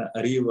ಪಾತ್ರವನ್ನ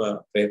ಅರಿಯುವ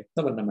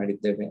ಪ್ರಯತ್ನವನ್ನ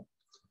ಮಾಡಿದ್ದೇವೆ.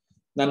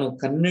 ನಾನು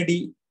ಕನ್ನಡಿ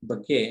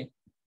ಬಗ್ಗೆ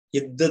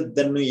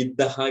ಇದ್ದದ್ದನ್ನು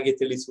ಇದ್ದ ಹಾಗೆ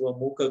ತಿಳಿಸುವ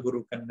ಮೂಕ ಗುರು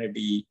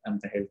ಕನ್ನಡಿ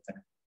ಅಂತ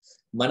ಹೇಳ್ತಾನೆ.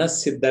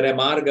 ಮನಸ್ಸಿದ್ದರೆ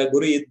ಮಾರ್ಗ,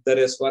 ಗುರಿ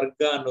ಇದ್ದರೆ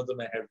ಸ್ವರ್ಗ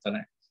ಅನ್ನೋದನ್ನ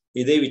ಹೇಳ್ತಾನೆ.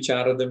 ಇದೇ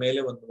ವಿಚಾರದ ಮೇಲೆ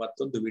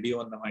ಮತ್ತೊಂದು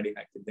ವಿಡಿಯೋವನ್ನ ಮಾಡಿ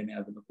ಹಾಕಿದ್ದೇನೆ,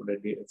 ಅದನ್ನು ಕೂಡ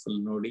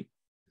ಫುಲ್ ನೋಡಿ.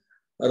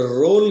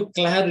 Roll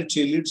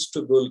clarity leads to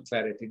goal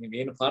clarity.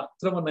 ನೀವೇನು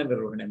ಪಾತ್ರವನ್ನ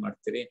ನಿರ್ವಹಣೆ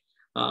ಮಾಡ್ತೀರಿ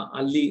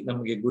ಅಲ್ಲಿ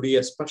ನಮಗೆ ಗುರಿಯ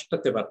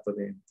ಸ್ಪಷ್ಟತೆ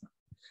ಬರ್ತದೆ ಅಂತ.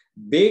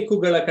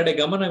 ಬೇಕುಗಳ ಕಡೆ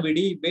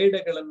ಗಮನವಿಡಿ,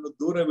 ಬೇಡಗಳನ್ನು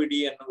ದೂರವಿಡಿ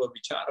ಅನ್ನುವ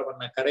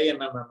ವಿಚಾರವನ್ನ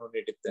ಕರೆಯನ್ನ ನಾನು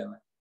ನೀಡಿದ್ದೇನೆ.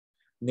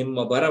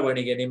 ನಿಮ್ಮ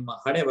ಬರವಣಿಗೆ ನಿಮ್ಮ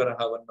ಹಣೆ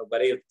ಬರಹವನ್ನು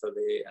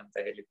ಬರೆಯುತ್ತದೆ ಅಂತ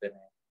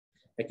ಹೇಳಿದ್ದೇನೆ.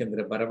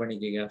 ಯಾಕೆಂದ್ರೆ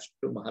ಬರವಣಿಗೆಗೆ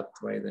ಅಷ್ಟು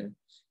ಮಹತ್ವ ಇದೆ.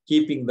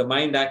 Keeping the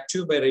mind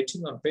active by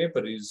writing on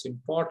paper is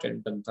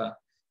important ಅಂತ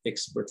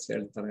ಎಕ್ಸ್ಪರ್ಟ್ಸ್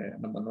ಹೇಳ್ತಾರೆ.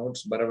 ನಮ್ಮ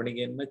ನೋಟ್ಸ್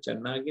ಬರವಣಿಗೆಯನ್ನ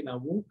ಚೆನ್ನಾಗಿ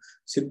ನಾವು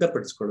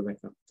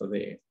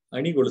ಸಿದ್ಧಪಡಿಸ್ಕೊಳ್ಬೇಕಾಗ್ತದೆ,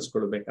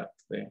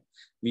 ಅಣಿಗೊಳಿಸ್ಕೊಳ್ಬೇಕಾಗ್ತದೆ.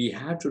 We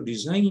have to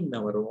design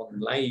our own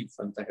life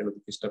ಅಂತ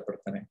ಹೇಳೋದಕ್ಕೆ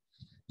ಇಷ್ಟಪಡ್ತಾನೆ.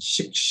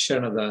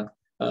 ಶಿಕ್ಷಣದ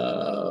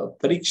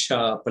ಪರೀಕ್ಷಾ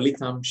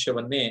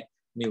ಫಲಿತಾಂಶವನ್ನೇ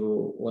ನೀವು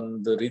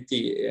ಒಂದು ರೀತಿ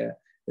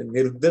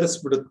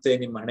ನಿರ್ಧರಿಸ್ಬಿಡುತ್ತೆ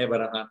ನಿಮ್ಮ ಹಣೆ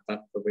ಬರಹ ಅಂತ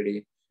ಅನ್ಕೋಬೇಡಿ.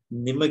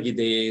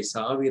 ನಿಮಗಿದೆ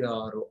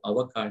ಸಾವಿರಾರು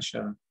ಅವಕಾಶ,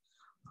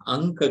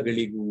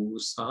 ಅಂಕಗಳಿಗೂ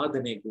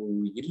ಸಾಧನೆಗೂ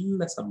ಇಲ್ಲ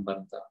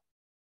ಸಂಬಂಧ.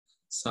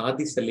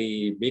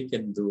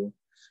 ಸಾಧಿಸಲೇಬೇಕೆಂದು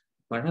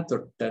ಪಣ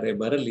ತೊಟ್ಟರೆ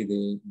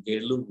ಬರಲಿದೆ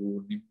ಗೆಲುವು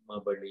ನಿಮ್ಮ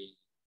ಬಳಿ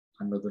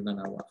ಅನ್ನೋದನ್ನ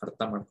ನಾವು ಅರ್ಥ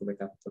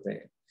ಮಾಡ್ಕೋಬೇಕಾಗ್ತದೆ.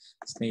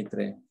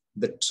 ಸ್ನೇಹಿತರೆ,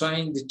 ದ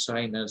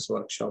ಟ್ರೈನರ್ಸ್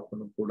ವರ್ಕ್ಶಾಪ್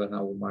ಅನ್ನು ಕೂಡ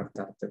ನಾವು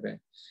ಮಾಡ್ತಾ ಇರ್ತೇವೆ.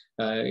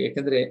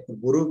 ಯಾಕಂದ್ರೆ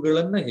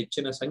ಗುರುಗಳನ್ನ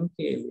ಹೆಚ್ಚಿನ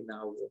ಸಂಖ್ಯೆಯಲ್ಲಿ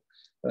ನಾವು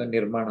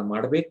ನಿರ್ಮಾಣ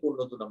ಮಾಡಬೇಕು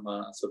ಅನ್ನೋದು ನಮ್ಮ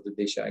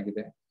ಸದುದ್ದೇಶ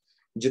ಆಗಿದೆ.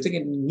 ಜೊತೆಗೆ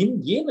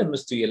ನಿಮ್ಗೆ ಏನ್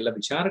ಅನ್ನಿಸ್ತು ಎಲ್ಲ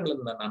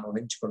ವಿಚಾರಗಳನ್ನ ನಾನು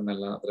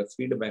ಹಂಚಿಕೊಂಡಲ್ಲ, ಅದರ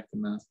ಫೀಡ್ಬ್ಯಾಕ್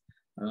ಅನ್ನ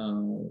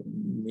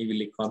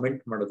ನೀವಿಲ್ಲಿ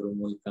ಕಾಮೆಂಟ್ ಮಾಡೋದ್ರ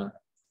ಮೂಲಕ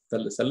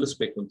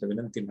ಸಲ್ಲಿಸ್ಬೇಕು ಅಂತ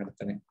ವಿನಂತಿ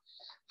ಮಾಡ್ತಾನೆ.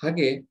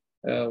 ಹಾಗೆ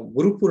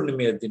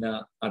ಗುರುಪೂರ್ಣಿಮೆಯ ದಿನ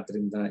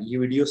ಆದ್ರಿಂದ ಈ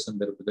ವಿಡಿಯೋ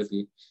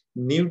ಸಂದರ್ಭದಲ್ಲಿ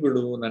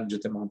ನೀವುಗಳು ನನ್ನ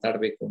ಜೊತೆ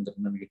ಮಾತಾಡ್ಬೇಕು ಅಂದ್ರೆ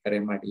ನನಗೆ ಕರೆ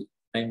ಮಾಡಿ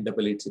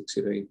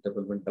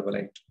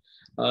 9886081188.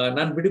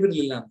 ನಾನು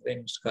ಬಿಡುವಿರ್ಲಿಲ್ಲ ಅಂದ್ರೆ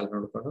ಮಿಸ್ಡ್ ಕಾಲ್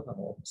ನೋಡ್ಕೊಂಡು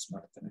ನಾನು ವಾಪಸ್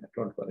ಮಾಡ್ತೇನೆ.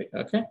 Don't worry.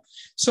 ಓಕೆ.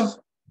 ಸೊ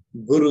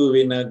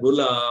ಗುರುವಿನ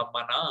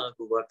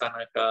ಗುಲಾಮನಾಗುವ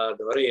ತನಕ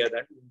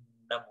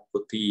ದೊರೆಯದಣ್ಣ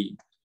ಮುಕುತಿ,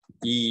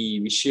 ಈ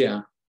ವಿಷಯ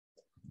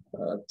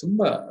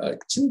ತುಂಬಾ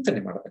ಚಿಂತನೆ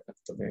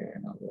ಮಾಡಬೇಕಾಗ್ತದೆ,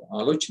 ನಾವು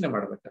ಆಲೋಚನೆ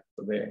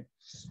ಮಾಡಬೇಕಾಗ್ತದೆ.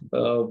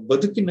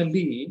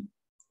 ಬದುಕಿನಲ್ಲಿ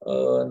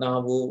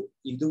ನಾವು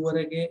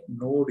ಇದುವರೆಗೆ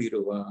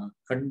ನೋಡಿರುವ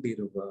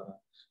ಕಂಡಿರುವ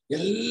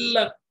ಎಲ್ಲ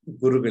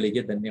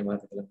ಗುರುಗಳಿಗೆ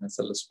ಧನ್ಯವಾದಗಳನ್ನ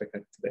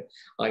ಸಲ್ಲಿಸ್ಬೇಕಾಗ್ತದೆ.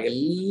 ಆ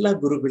ಎಲ್ಲ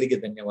ಗುರುಗಳಿಗೆ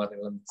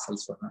ಧನ್ಯವಾದಗಳನ್ನು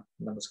ಸಲ್ಲಿಸೋಣ,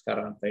 ನಮಸ್ಕಾರ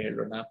ಅಂತ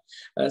ಹೇಳೋಣ.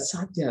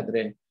 ಸಾಧ್ಯ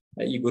ಆದ್ರೆ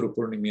ಈ ಗುರು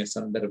ಪೂರ್ಣಿಮೆಯ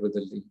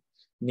ಸಂದರ್ಭದಲ್ಲಿ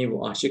ನೀವು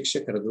ಆ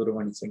ಶಿಕ್ಷಕರ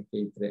ದೂರವಾಣಿ ಸಂಖ್ಯೆ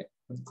ಇದ್ರೆ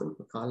ಒಂದು ಸ್ವಲ್ಪ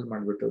ಕಾಲ್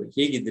ಮಾಡ್ಬಿಟ್ಟು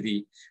ಹೇಗಿದ್ರಿ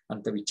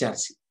ಅಂತ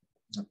ವಿಚಾರಿಸಿ.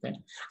 ಓಕೆ,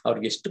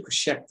 ಅವ್ರಿಗೆ ಎಷ್ಟು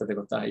ಖುಷಿ ಆಗ್ತದೆ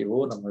ಗೊತ್ತಾ, ಅಯ್ಯೋ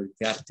ನಮ್ಮ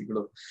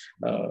ವಿದ್ಯಾರ್ಥಿಗಳು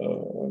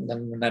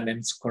ನನ್ನ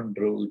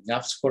ನೆನ್ಸ್ಕೊಂಡ್ರು,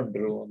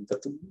 ಜ್ಞಾಪಿಸ್ಕೊಂಡ್ರು ಅಂತ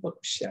ತುಂಬಾ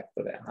ಖುಷಿ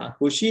ಆಗ್ತದೆ. ಆ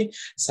ಖುಷಿ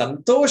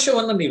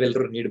ಸಂತೋಷವನ್ನ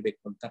ನೀವೆಲ್ಲರೂ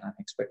ನೀಡ್ಬೇಕು ಅಂತ ನಾನು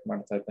ಎಕ್ಸ್ಪೆಕ್ಟ್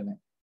ಮಾಡ್ತಾ ಇದ್ದೇನೆ.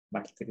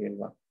 ಮಾಡ್ತೀರಿ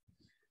ಅಲ್ವಾ?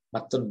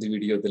 ಮತ್ತೊಂದು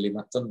ವಿಡಿಯೋದಲ್ಲಿ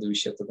ಮತ್ತೊಂದು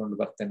ವಿಷಯ ತಗೊಂಡು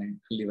ಬರ್ತೇನೆ.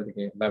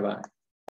 ಅಲ್ಲಿವರೆಗೆ ಬಾಯ್ ಬಾಯ್.